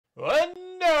And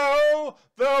now,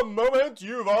 the moment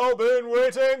you've all been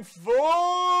waiting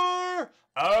for,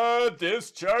 a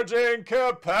discharging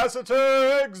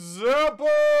capacitor example!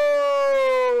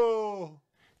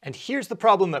 And here's the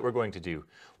problem that we're going to do.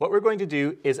 What we're going to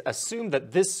do is assume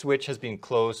that this switch has been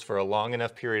closed for a long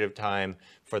enough period of time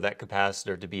for that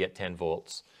capacitor to be at 10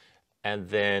 volts. And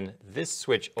then this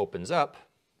switch opens up.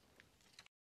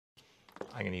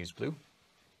 I'm going to use blue.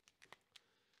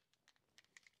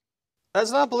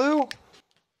 That's not blue.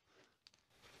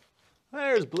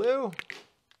 There's blue.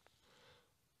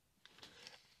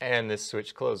 And this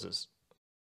switch closes.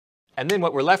 And then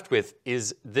what we're left with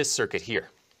is this circuit here.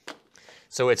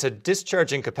 So it's a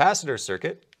discharging capacitor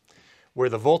circuit where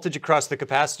the voltage across the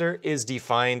capacitor is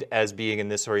defined as being in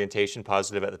this orientation,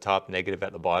 positive at the top, negative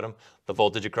at the bottom. The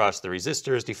voltage across the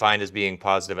resistor is defined as being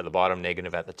positive at the bottom,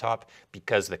 negative at the top,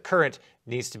 because the current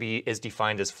is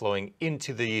defined as flowing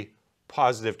into the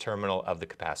positive terminal of the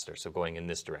capacitor, so going in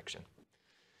this direction.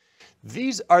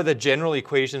 These are the general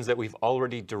equations that we've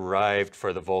already derived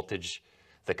for the voltage,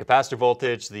 the capacitor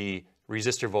voltage, the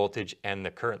resistor voltage, and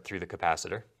the current through the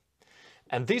capacitor.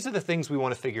 And these are the things we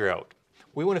want to figure out.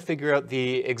 We want to figure out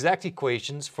the exact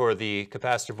equations for the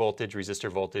capacitor voltage,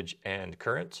 resistor voltage, and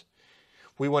current.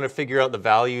 We want to figure out the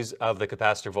values of the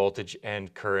capacitor voltage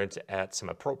and current at some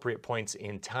appropriate points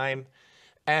in time.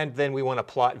 And then we want to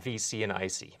plot VC and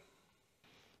IC.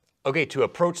 Okay, to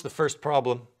approach the first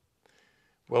problem,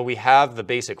 well, we have the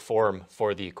basic form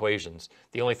for the equations.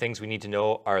 The only things we need to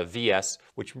know are Vs,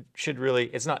 which should really,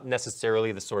 it's not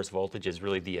necessarily the source voltage, it's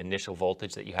really the initial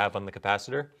voltage that you have on the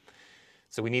capacitor.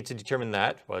 So we need to determine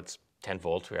that. Well, it's 10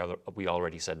 volts, we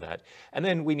already said that. And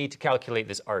then we need to calculate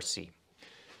this RC.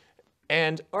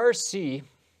 And RC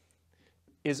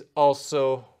is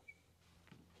also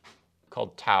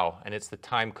called tau, and it's the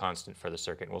time constant for the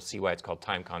circuit. We'll see why it's called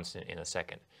time constant in a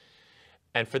second.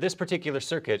 And for this particular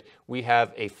circuit, we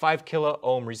have a 5 kilo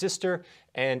ohm resistor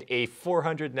and a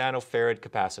 400 nanofarad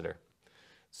capacitor.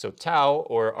 So tau,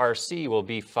 or RC, will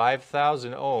be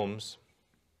 5,000 ohms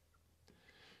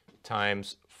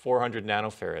times 400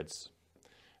 nanofarads.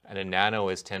 And a nano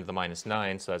is 10 to the minus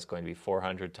 9, so that's going to be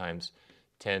 400 times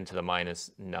 10 to the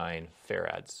minus 9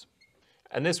 farads.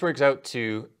 And this works out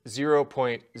to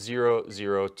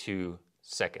 0.002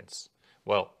 seconds.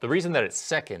 Well, the reason that it's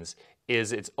seconds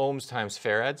is it's ohms times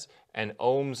farads, and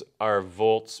ohms are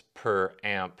volts per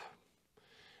amp,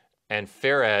 and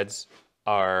farads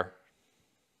are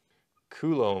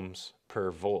coulombs per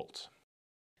volt.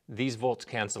 These volts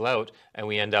cancel out, and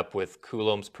we end up with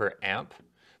coulombs per amp,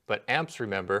 but amps,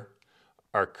 remember,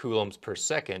 are coulombs per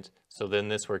second, so then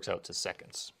this works out to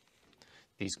seconds.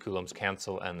 These coulombs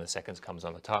cancel, and the seconds comes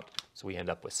on the top, so we end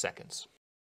up with seconds.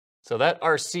 So that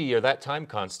RC, or that time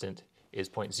constant, is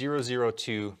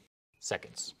 0.002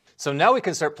 seconds. So now we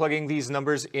can start plugging these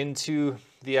numbers into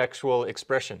the actual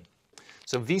expression.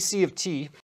 So VC of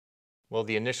t, well,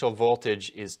 the initial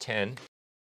voltage is 10,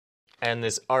 and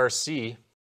this RC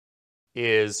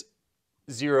is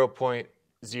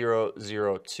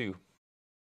 0.002.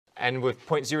 And with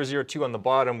 0.002 on the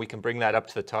bottom, we can bring that up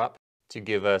to the top to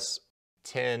give us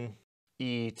 10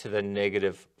 e to the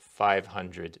negative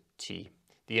 500 t.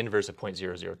 The inverse of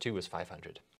 0.002 is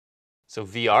 500. So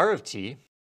VR of t,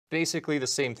 basically the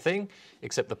same thing,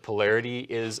 except the polarity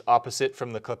is opposite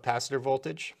from the capacitor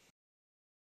voltage.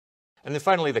 And then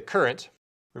finally the current.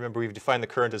 Remember, we've defined the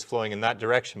current as flowing in that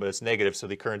direction, but it's negative, so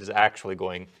the current is actually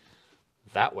going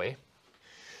that way.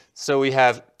 So we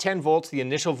have 10 volts, the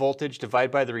initial voltage,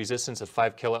 divided by the resistance of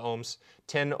 5 kilo ohms.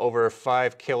 10 over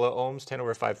 5 kilo ohms, 10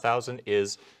 over 5,000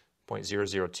 is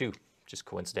 0.002, which is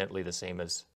coincidentally the same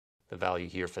as the value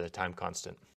here for the time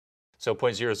constant. So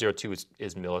 0.002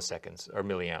 is milliseconds, or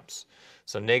milliamps.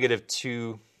 So negative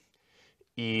 2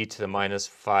 e to the minus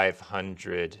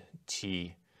 500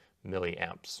 t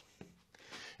milliamps.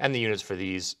 And the units for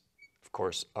these, of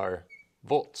course, are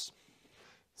volts.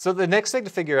 So the next thing to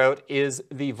figure out is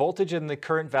the voltage and the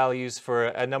current values for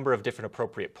a number of different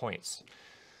appropriate points.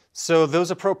 So those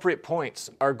appropriate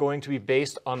points are going to be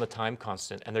based on the time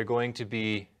constant, and they're going to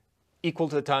be equal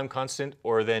to the time constant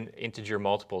or then integer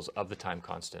multiples of the time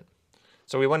constant.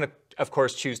 So we want to, of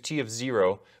course, choose t of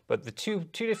 0, but the two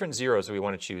different zeros that we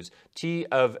want to choose. T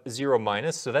of 0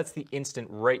 minus, so that's the instant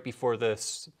right before the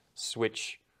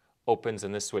switch opens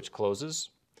and this switch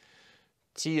closes.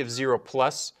 T of 0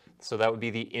 plus, so that would be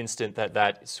the instant that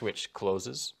that switch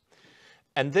closes.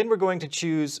 And then we're going to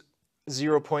choose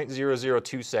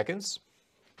 0.002 seconds.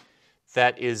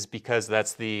 That is because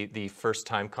that's the first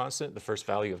time constant, the first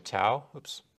value of tau.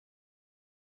 Oops.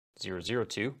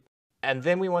 002. And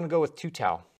then we want to go with 2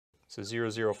 tau. So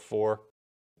 0.004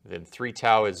 Then 3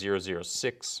 tau is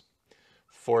 0.006,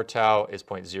 4 tau is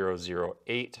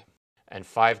 0.008, and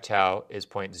 5 tau is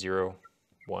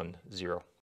 0.010.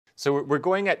 So we're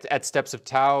going at steps of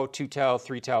tau, 2 tau,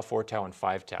 3 tau, 4 tau, and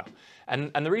 5 tau.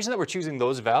 And the reason that we're choosing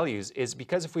those values is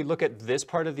because if we look at this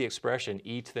part of the expression,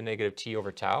 e to the negative t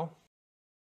over tau,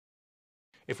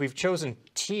 if we've chosen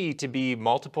t to be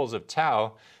multiples of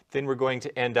tau, then we're going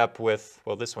to end up with,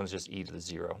 well, this one's just e to the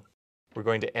 0. We're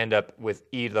going to end up with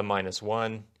e to the minus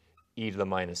 1, e to the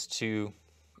minus 2,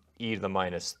 e to the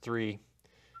minus 3,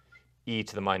 e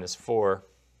to the minus 4,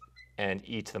 and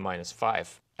e to the minus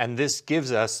 5. And this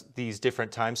gives us these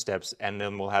different time steps, and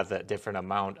then we'll have that different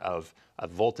amount of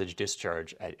voltage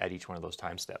discharge at each one of those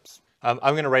time steps. I'm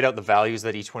going to write out the values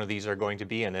that each one of these are going to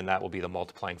be, and then that will be the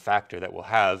multiplying factor that we'll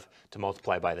have to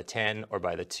multiply by the 10 or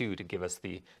by the 2 to give us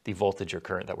the voltage or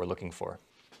current that we're looking for.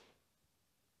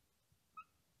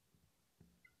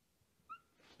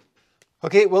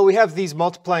 Okay, well, we have these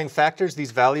multiplying factors,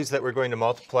 these values that we're going to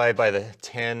multiply by the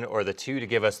 10 or the 2 to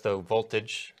give us the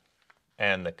voltage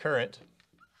and the current.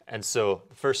 And so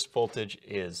the first voltage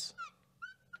is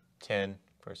 10,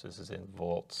 of course this is in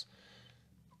volts,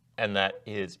 and that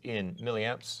is in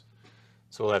milliamps.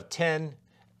 So we'll have 10,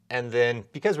 and then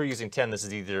because we're using 10,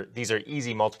 these are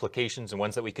easy multiplications and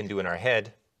ones that we can do in our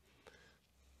head.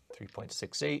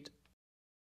 3.68.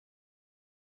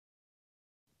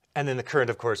 And then the current,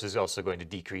 of course, is also going to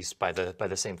decrease by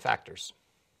the same factors.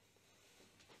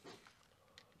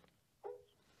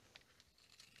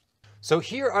 So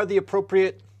here are the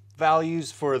appropriate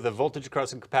values for the voltage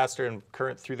across the capacitor and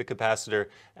current through the capacitor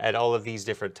at all of these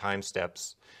different time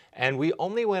steps. And we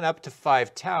only went up to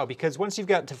 5 tau because once you've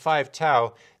gotten to 5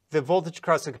 tau, the voltage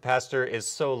across the capacitor is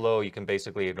so low you can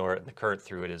basically ignore it, and the current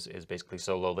through it is basically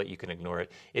so low that you can ignore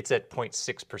it. It's at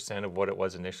 0.6% of what it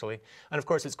was initially. And of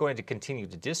course it's going to continue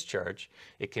to discharge.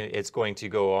 It's going to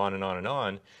go on and on and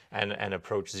on and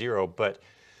approach 0, but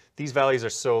these values are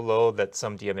so low that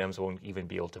some DMMs won't even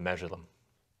be able to measure them.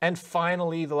 And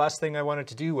finally, the last thing I wanted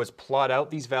to do was plot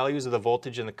out these values of the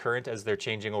voltage and the current as they're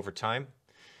changing over time.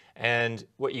 And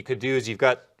what you could do is you've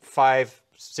got 5,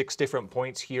 6 different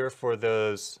points here for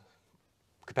those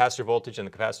capacitor voltage and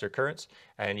the capacitor currents,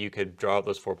 and you could draw out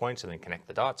those 4 points and then connect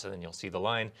the dots, and then you'll see the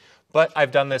line. But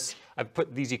I've done this, I've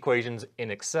put these equations in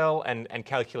Excel and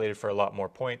calculated for a lot more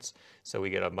points, so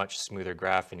we get a much smoother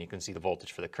graph, and you can see the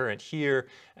voltage for the current here,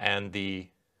 and the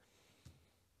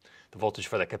voltage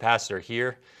for the capacitor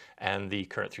here, and the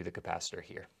current through the capacitor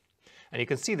here. And you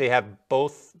can see they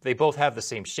both have the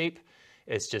same shape.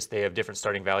 It's just they have different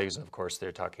starting values, and of course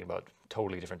they're talking about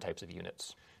totally different types of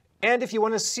units. And if you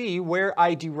want to see where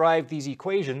I derived these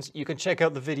equations, you can check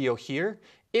out the video here.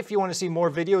 If you want to see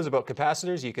more videos about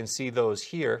capacitors, you can see those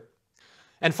here.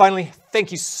 And finally,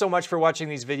 thank you so much for watching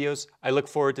these videos. I look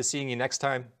forward to seeing you next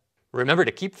time. Remember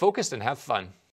to keep focused and have fun.